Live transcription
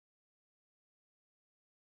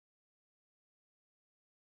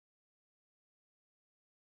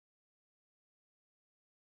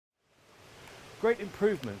Great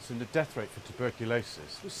improvements in the death rate for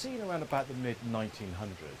tuberculosis was seen around about the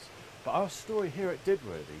mid-1900s, but our story here at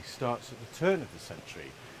Didworthy starts at the turn of the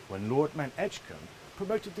century when Lord Mount Edgecombe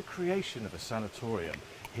promoted the creation of a sanatorium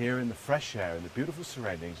here in the fresh air and the beautiful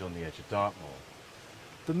surroundings on the edge of Dartmoor.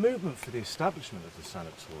 The movement for the establishment of the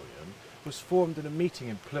sanatorium was formed in a meeting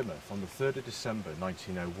in Plymouth on the 3rd of December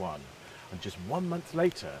 1901, and just 1 month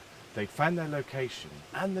later they'd found their location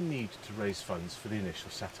and the need to raise funds for the initial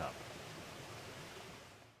setup.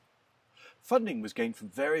 Funding was gained from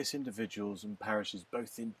various individuals and parishes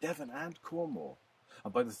both in Devon and Cornwall,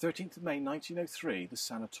 and by the 13th of May 1903 the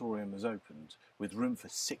sanatorium was opened, with room for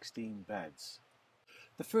 16 beds.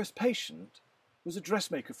 The first patient was a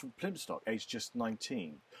dressmaker from Plymstock, aged just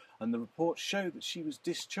 19, and the reports show that she was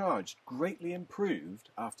discharged greatly improved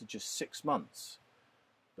after just 6 months,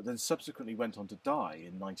 but then subsequently went on to die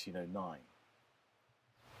in 1909.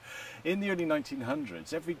 In the early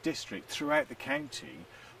 1900s, every district throughout the county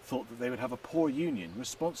thought that they would have a poor union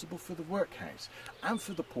responsible for the workhouse and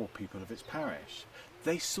for the poor people of its parish.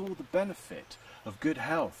 They saw the benefit of good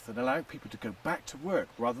health and allowing people to go back to work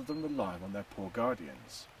rather than relying on their poor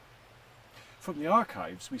guardians. From the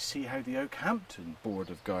archives we see how the Oakhampton Board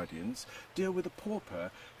of Guardians deal with a pauper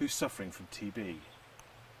who's suffering from TB.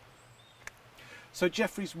 So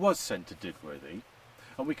Jeffreys was sent to Didworthy,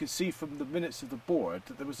 and we can see from the minutes of the board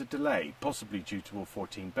that there was a delay, possibly due to all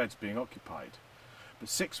 14 beds being occupied. But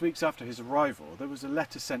 6 weeks after his arrival, there was a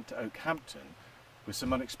letter sent to Oakhampton with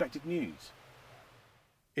some unexpected news.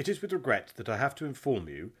 It is with regret that I have to inform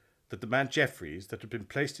you that the man Jeffreys, that had been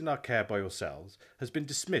placed in our care by yourselves, has been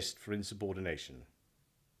dismissed for insubordination.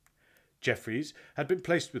 Jeffreys had been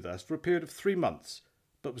placed with us for a period of 3 months,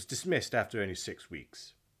 but was dismissed after only 6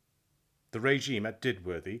 weeks. The regime at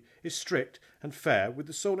Didworthy is strict and fair, with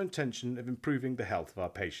the sole intention of improving the health of our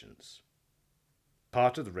patients.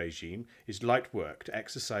 Part of the regime is light work to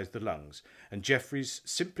exercise the lungs, and Jeffreys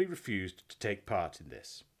simply refused to take part in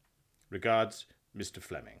this. Regards, Mr.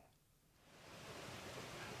 Fleming.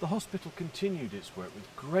 The hospital continued its work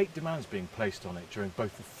with great demands being placed on it during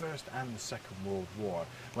both the First and the Second World War,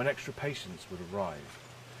 when extra patients would arrive.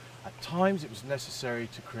 At times it was necessary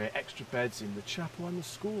to create extra beds in the chapel and the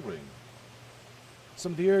schoolroom.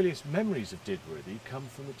 Some of the earliest memories of Didworthy come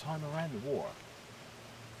from the time around the war.